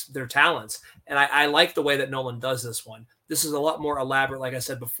showcase their talents. And I like the way that Nolan does this one. This is a lot more elaborate, like I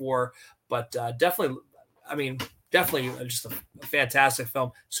said before, but definitely just a fantastic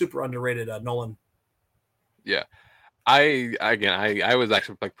film. Super underrated, Nolan. Yeah. I was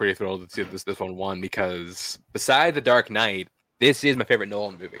actually like pretty thrilled to see this one won, because beside The Dark Knight, this is my favorite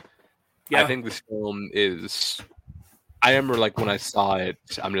Nolan movie. Yeah. I think this film is. I remember like when I saw it,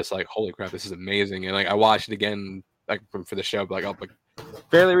 I'm just like, holy crap, this is amazing. And like I watched it again like for the show, but like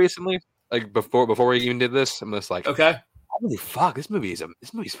fairly recently, like before we even did this. I'm just like, okay, holy fuck, this movie's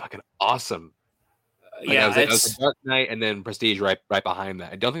fucking awesome. Like, yeah, it was The Dark Knight and then Prestige right behind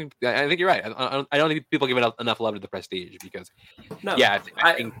that. I think you're right. I don't think people give it enough love to the Prestige, because I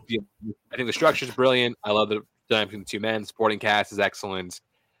think the structure is brilliant. I love the dynamic between the two men. Supporting cast is excellent.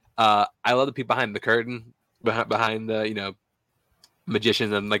 I love the people behind the curtain, behind the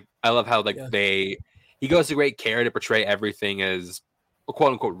magicians, and like I love how he goes to great care to portray everything as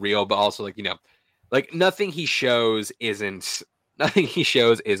quote unquote real, but also like nothing he shows isn't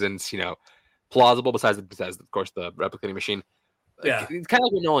plausible besides of course the replicating machine. It's kind of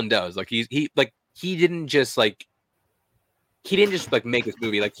like what Nolan does. Like he didn't just make this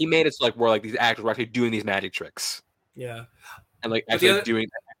movie. Like he made it so like where like these actors were actually doing these magic tricks. Yeah. And like actually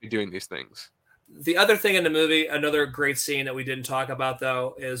doing these things. The other thing in the movie, another great scene that we didn't talk about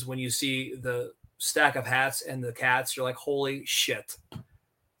though, is when you see the stack of hats and the cats, you're like, holy shit.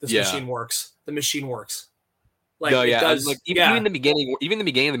 This machine works. The machine works. Like it does. Like even in the beginning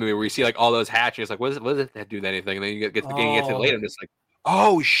of the movie where you see like all those hats, you're just like, what does it do anything? And then you get to it later, and it's like,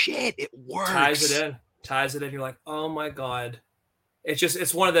 oh shit, it works. Ties it in. You're like, oh my god.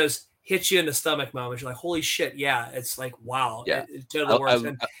 It's one of those hits you in the stomach moments. You're like, holy shit, yeah. It's like, wow. Yeah. It totally works.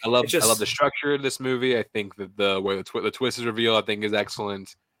 I love the structure of this movie. I think that the way the twist is revealed, I think is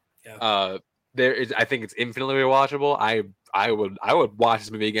excellent. Yeah. I think it's infinitely rewatchable. I would watch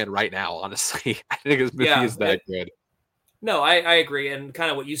this movie again right now, honestly. I think this movie is that good. No, I agree. And kind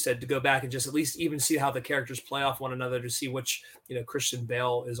of what you said, to go back and just at least even see how the characters play off one another, to see which, Christian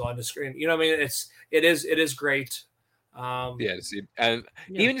Bale is on the screen. You know what I mean? It is great. To see, and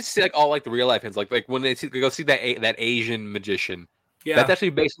even to see like all like the real life hints, like when they go see that Asian magician, that's actually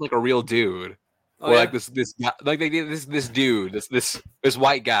based on like a real dude. Or like this guy, like this dude, this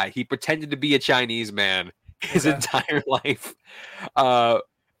white guy, he pretended to be a Chinese man his entire life,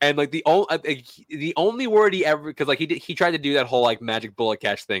 and like the only word he ever, because like he tried to do that whole like magic bullet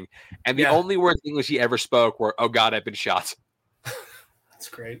catch thing, and the only words in English he ever spoke were, "Oh God, I've been shot." That's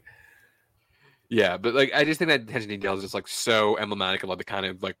great. Yeah, but like I just think that attention to detail is just like so emblematic of like the kind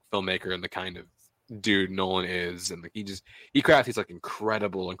of like filmmaker and the kind of dude Nolan is, and like he crafts these like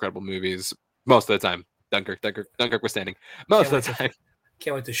incredible movies most of the time. Dunkirk was standing most of the time.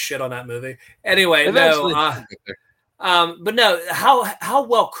 Can't wait to shit on that movie. Anyway, but no, how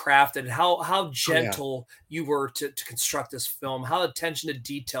well crafted, how gentle you were to construct this film, how attention to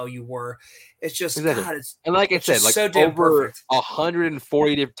detail you were. It's just God, and like I said, like so damn over perfect.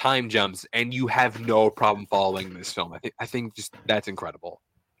 140 different time jumps, and you have no problem following this film. I think just that's incredible.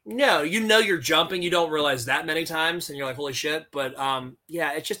 No, you're jumping, you don't realize that many times, and you're like, holy shit. But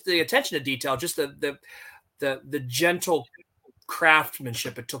it's just the attention to detail, just the gentle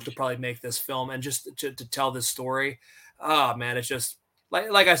craftsmanship it took to probably make this film and just to tell this story. Oh man, it's just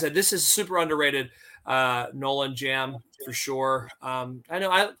like I said, this is super underrated Nolan jam for sure. I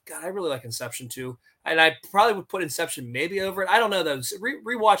know I really like Inception too, and I probably would put Inception maybe over it. I don't know though.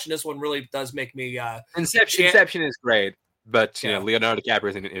 Rewatching this one really does make me Inception is great, but Leonardo DiCaprio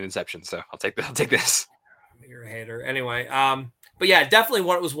is in Inception, so I'll take this. You're a hater anyway. But yeah, definitely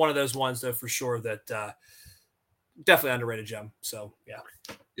it was one of those ones though for sure that definitely underrated gem. So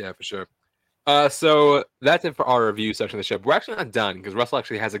yeah, for sure. So that's it for our review section of the show. We're actually not done because Russell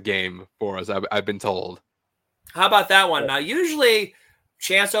actually has a game for us. I've been told. How about that one? Now, usually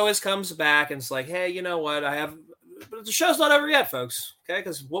Chance always comes back and it's like, hey, you know what? But the show's not over yet, folks. Okay,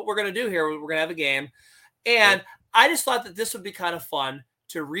 because what we're gonna do here, we're gonna have a game, and I just thought that this would be kind of fun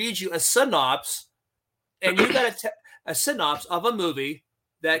to read you a synopsis, and you got a synopsis of a movie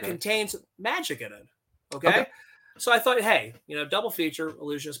that contains magic in it. Okay. So I thought, hey, double feature,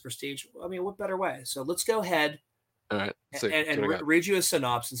 Illusionist, Prestige. I mean, what better way? So let's go ahead All right. and read you a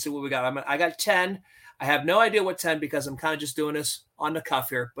synopsis and see what we got. I got 10. I have no idea what 10 because I'm kind of just doing this on the cuff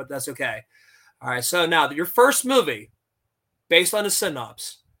here, but that's okay. All right. So now your first movie, based on the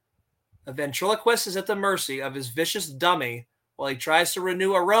synopsis, a ventriloquist is at the mercy of his vicious dummy while he tries to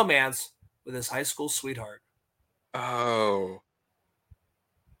renew a romance with his high school sweetheart. Oh.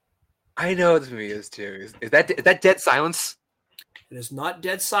 I know what this movie is too. Is that Dead Silence? It is not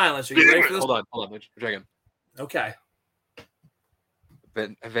Dead Silence. Are you ready for this? Hold on. We're checking. Okay.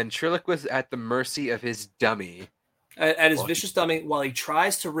 A ventriloquist at the mercy of his dummy. At his vicious dummy while he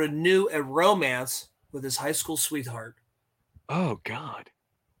tries to renew a romance with his high school sweetheart. Oh, God.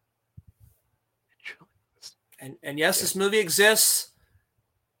 And yes, this movie exists.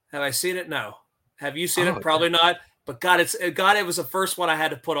 Have I seen it? No. Have you seen it? Probably not. But God, it was the first one I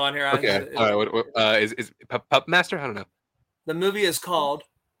had to put on here. Okay. All right. What, is Pup Master? I don't know. The movie is called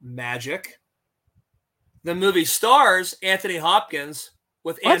Magic. The movie stars Anthony Hopkins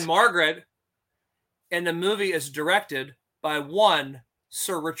with Anne Margaret, and the movie is directed by one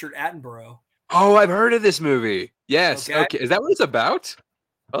Sir Richard Attenborough. Oh, I've heard of this movie. Yes. Okay. Is that what it's about?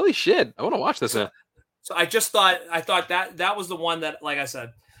 Holy shit! I want to watch this now. So I thought that was the one that, like I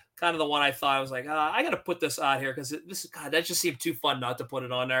said, kind of the one I thought I was like, I got to put this out here because that just seemed too fun not to put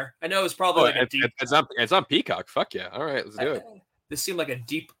it on there. I know it's probably it's on Peacock. Fuck yeah! All right, let's do it. This seemed like a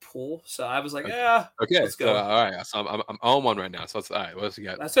deep pool, so I was like, yeah. Okay, let's go. So, all right, so I'm on one right now. So all right. What else you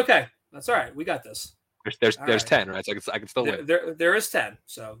got? That's okay. That's all right. We got this. There's 10, right? So I can still win. There is 10,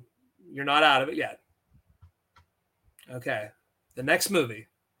 so you're not out of it yet. Okay, the next movie.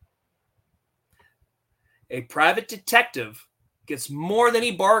 A private detective gets more than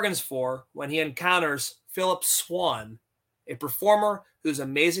he bargains for when he encounters Philip Swan, a performer whose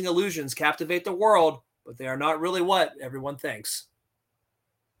amazing illusions captivate the world, but they are not really what everyone thinks.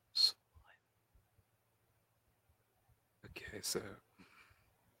 Okay, so.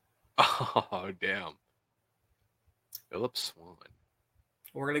 Oh, damn. Philip Swan.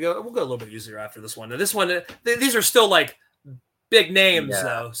 We'll go a little bit easier after this one. Now, this one, these are still like big names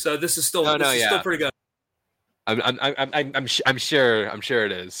though, so this is still still pretty good. I'm sure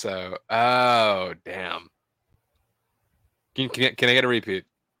it is. So, oh damn. Can I get a repeat?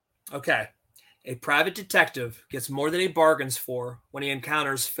 Okay. A private detective gets more than he bargains for when he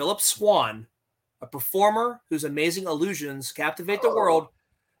encounters Philip Swan, a performer whose amazing illusions captivate the world,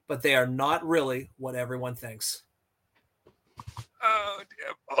 but they are not really what everyone thinks. Oh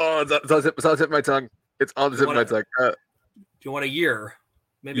damn! Oh, it's on the tip of my tongue. It's on the tip of my tongue. Do you want a year?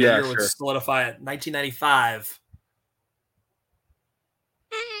 Maybe a year would solidify it. 1995.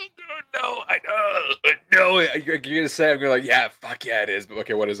 No, I know. You're gonna say I'm gonna like, yeah, fuck yeah, it is. But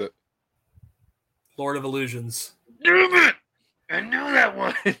okay, what is it? Lord of Illusions. Damn it! I knew that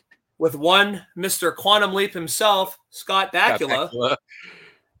one. With one Mr. Quantum Leap himself, Scott Bakula.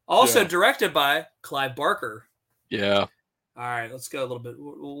 Also directed by Clive Barker. Yeah. All right, let's go a little bit.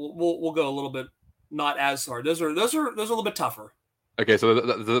 We'll go a little bit not as hard. Those are a little bit tougher. Okay,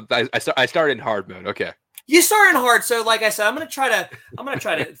 so I started in hard mode. Okay. You started in hard, so like I said, I'm gonna try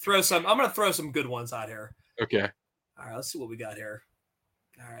to throw some good ones out here. Okay. All right, let's see what we got here.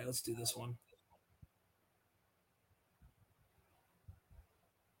 All right, let's do this one.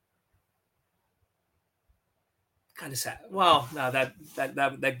 Kind of sad. Well, no,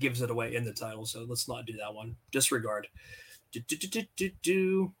 that gives it away in the title, so let's not do that one. Disregard. All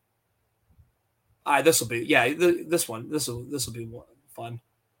right, this will be this one. This will be fun.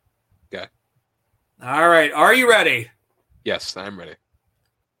 Okay. All right, are you ready? Yes, I'm ready.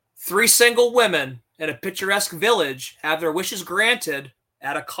 3 single women in a picturesque village have their wishes granted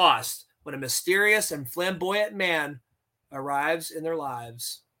at a cost when a mysterious and flamboyant man arrives in their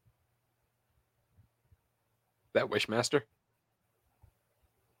lives. That Wishmaster?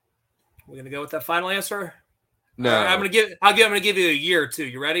 We're gonna go with that final answer. No, I'm gonna give you a year or two.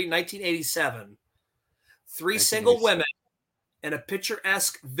 You ready? 1987. 3 single women in a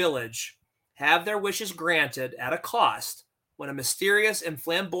picturesque village have their wishes granted at a cost when a mysterious and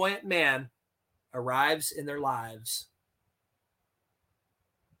flamboyant man arrives in their lives.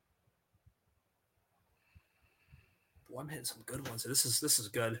 Boy, I'm hitting some good ones. This is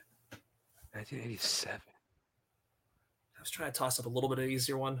good. 1987. I was trying to toss up a little bit of an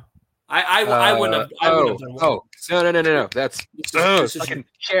easier one. I wouldn't have done one. No. That's fucking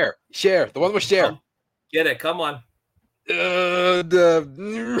Cher. The one with Cher. Get it. Come on. Which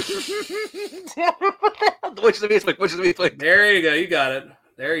is the music? There you go. You got it.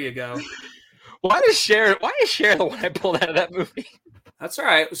 There you go. Why is Cher the one I pulled out of that movie? That's all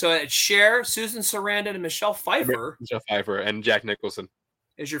right. So it's Cher, Susan Sarandon, and Michelle Pfeiffer. Michelle Pfeiffer and Jack Nicholson.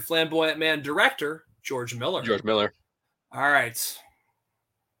 Is your flamboyant man director, George Miller. George Miller. All right.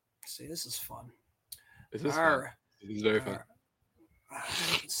 See, this is fun. This is fun. This is very fun.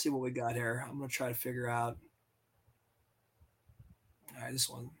 Let's see what we got here. I'm going to try to figure out. All right, this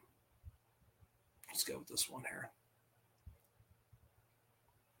one. Let's go with this one here.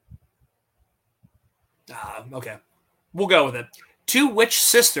 Okay. We'll go with it. Two witch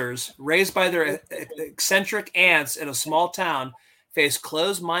sisters raised by their eccentric aunts in a small town face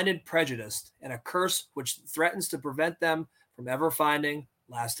closed-minded prejudice and a curse which threatens to prevent them from ever finding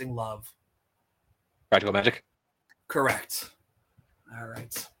lasting love. Practical Magic? Correct. All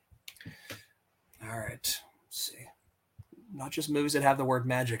right. Let's see. Not just movies that have the word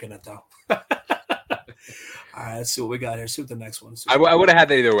magic in it, though. All right, let's see what we got here. See what the next one is. I would have had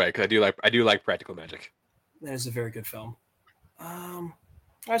that either way because I do like Practical Magic. That is a very good film.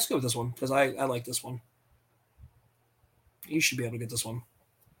 Let's go with this one because I like this one. You should be able to get this one.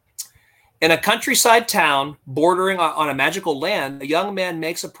 In a countryside town bordering on a magical land, a young man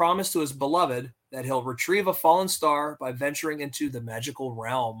makes a promise to his beloved that he'll retrieve a fallen star by venturing into the magical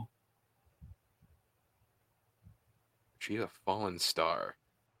realm. Retrieve a fallen star.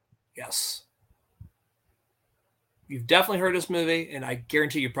 Yes. You've definitely heard this movie, and I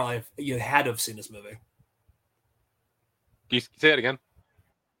guarantee you had to have seen this movie. Can you say it again?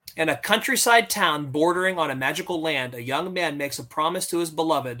 In a countryside town bordering on a magical land, a young man makes a promise to his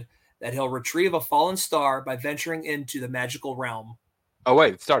beloved that he'll retrieve a fallen star by venturing into the magical realm. Oh,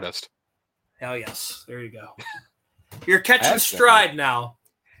 wait, Stardust. Hell yes. There you go. You're catching stride now.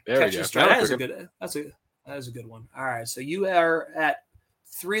 There we go. Stride. That is a good one. All right. So you are at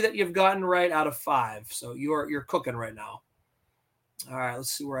 3 that you've gotten right out of 5. So you're cooking right now. All right.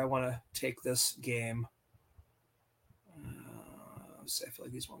 Let's see where I want to take this game. I feel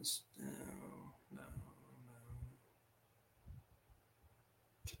like these ones. No.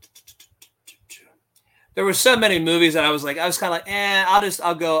 There were so many movies that I was kind of like,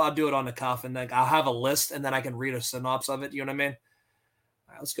 I'll do it on the cuff, and like I'll have a list, and then I can read a synopsis of it. You know what I mean?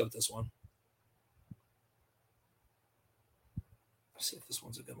 All right, let's go with this one. Let's see if this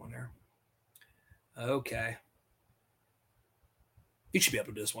one's a good one here. Okay. You should be able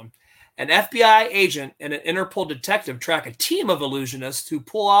to do this one. An FBI agent and an Interpol detective track a team of illusionists who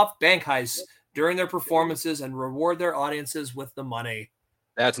pull off bank heists during their performances and reward their audiences with the money.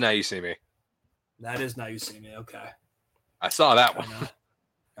 That's Now You See Me. That is Now You See Me. Okay. I saw that one.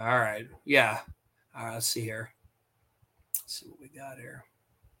 All right. Yeah. All right. Let's see here. Let's see what we got here.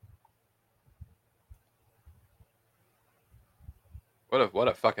 What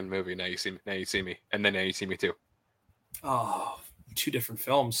a fucking movie. Now You See Me, and then Now You See Me Too. Oh, 2 different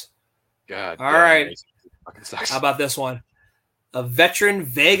films. God. All right. Fucking sucks. How about this one? A veteran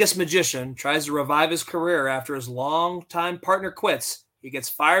Vegas magician tries to revive his career after his longtime partner quits. He gets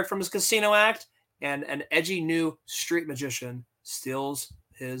fired from his casino act, and an edgy new street magician steals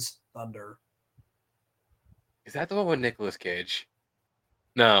his thunder. Is that the one with Nicolas Cage?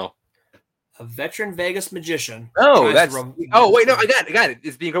 No. A veteran Vegas magician. Oh, that's. Oh, wait, no, I got it.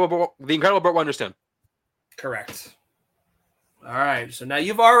 It's the Incredible Burt Wonderstone. Correct. All right, so now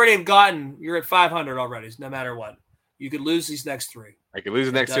you're at 500 already, no matter what. You could lose these next 3. I could lose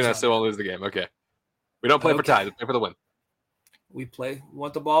the next 2 and I still won't lose the game. Okay. We don't play for ties. We play for the win. We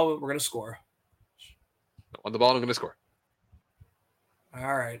want the ball, we're going to score. Don't want the ball, I'm going to score.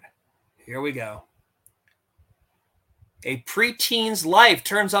 All right, here we go. A preteen's life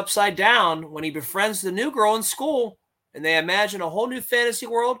turns upside down when he befriends the new girl in school, and they imagine a whole new fantasy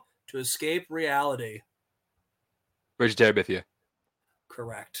world to escape reality. Bridge to Terabithia.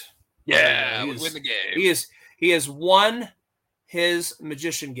 Correct. Yeah, we win the game. He has won his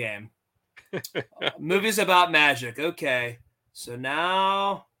magician game. Movies about magic. Okay, so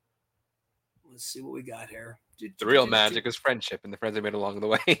now let's see what we got here. The real magic is friendship and the friends I made along the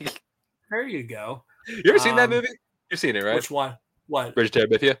way. There you go. You ever seen that movie? You've seen it, right? Which one? What? Bridge to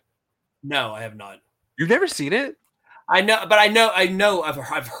Terabithia? No, I have not. You've never seen it? I know, but I know.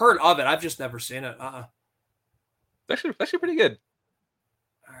 I've heard of it. I've just never seen it. It's actually pretty good.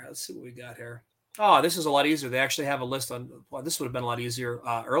 All right, let's see what we got here. Oh, this is a lot easier. They actually have a list on. Well, this would have been a lot easier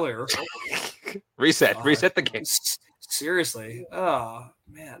earlier. Reset the game. Seriously. Oh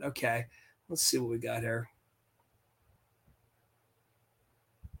man. Okay. Let's see what we got here.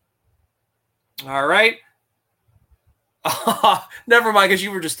 All right. Never mind, because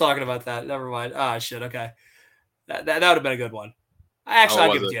you were just talking about that. Never mind. Ah, shit. Okay. That would have been a good one.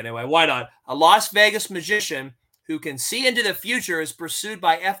 I'll give it to you anyway. Why not? A Las Vegas magician who can see into the future is pursued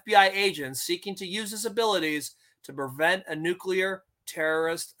by FBI agents seeking to use his abilities to prevent a nuclear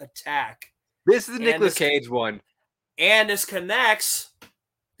terrorist attack. This is the Nicolas Cage one. And this connects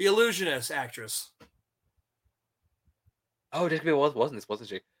the Illusionist actress. Oh, Jessica Biel wasn't this, wasn't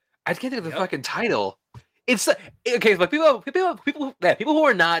she? I can't think of the fucking title. It's okay. Like people who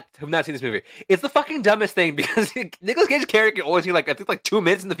have not seen this movie. It's the fucking dumbest thing because Nicolas Cage's character can always be like, I think, like 2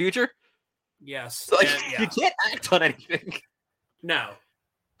 minutes in the future. Yes, so, like, you can't act on anything. No.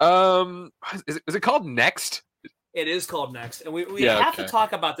 Is it called Next? It is called Next, and we have to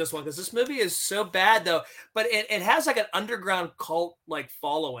talk about this one because this movie is so bad though. But it has like an underground cult like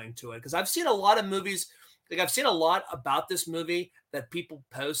following to it because I've seen a lot of movies. Like I've seen a lot about this movie that people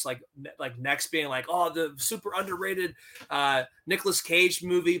post, like Next being like, oh, the super underrated Nicolas Cage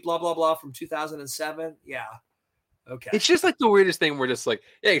movie, blah blah blah, from 2007. Yeah, okay. It's just like the weirdest thing. We're just like,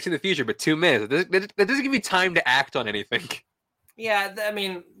 yeah, it's in the future, but 2 minutes. That doesn't give you time to act on anything. Yeah, I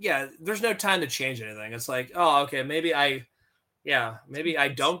mean, yeah, there's no time to change anything. It's like, oh, okay, maybe I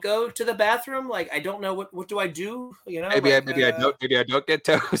don't go to the bathroom. Like I don't know what do I do? You know, maybe I don't get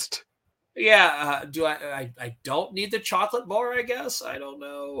toast. Yeah, do I don't need the chocolate bar, I guess. I don't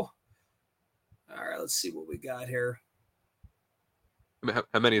know. All right, let's see what we got here.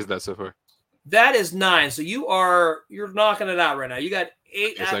 How many is that so far? That is 9. So you're knocking it out right now. You got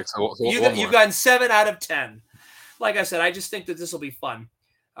 8. You've gotten 7 out of 10. Like I said, I just think that this will be fun.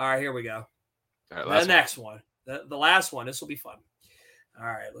 All right, here we go. All right, the next one. The last one. This will be fun. All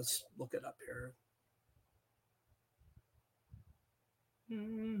right, let's look it up here.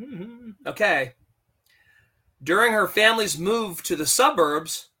 Okay. During her family's move to the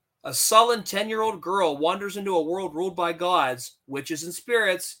suburbs, a sullen 10-year-old girl wanders into a world ruled by gods, witches, and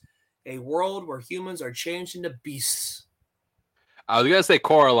spirits, a world where humans are changed into beasts. I was going to say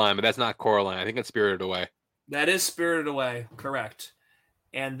Coraline, but that's not Coraline. I think it's Spirited Away. That is Spirited Away, correct.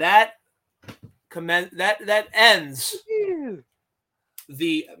 And that ends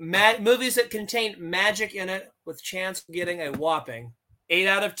the movies that contain magic in it, with Chance getting a whopping 8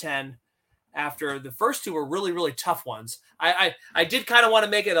 out of 10 after the first 2 were really, really tough ones. I did kind of want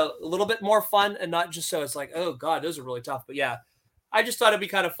to make it a little bit more fun and not just so it's like, oh, God, those are really tough. But yeah, I just thought it'd be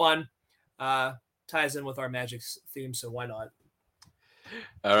kind of fun. Ties in with our magic theme, so why not?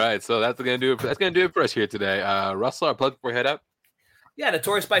 All right, so that's gonna do it for us here today. Russell, our plug before we head up. Yeah,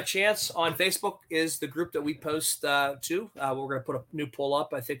 Notorious by Chance on Facebook is the group that we post to. We're going to put a new poll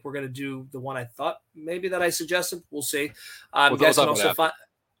up. I think we're going to do the one I thought maybe that I suggested. We'll see. You guys can also find.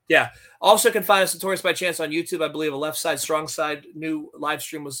 Yeah, also can find us Notorious by Chance on YouTube. I believe a Left Side, Strong Side new live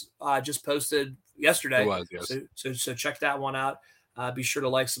stream was just posted yesterday. It was, yes. So check that one out. Be sure to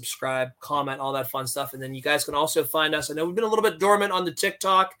like, subscribe, comment, all that fun stuff. And then you guys can also find us. I know we've been a little bit dormant on the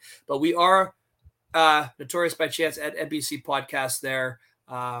TikTok, but we are Notorious by Chance at NBC Podcast there.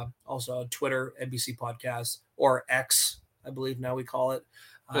 Also on Twitter, NBC Podcast, or X, I believe now we call it.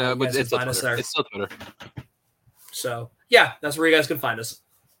 But it's still Twitter. So yeah, that's where you guys can find us.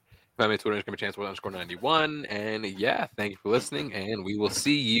 Find me on Twitter, Chance_91. And yeah, thank you for listening, and we will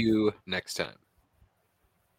see you next time.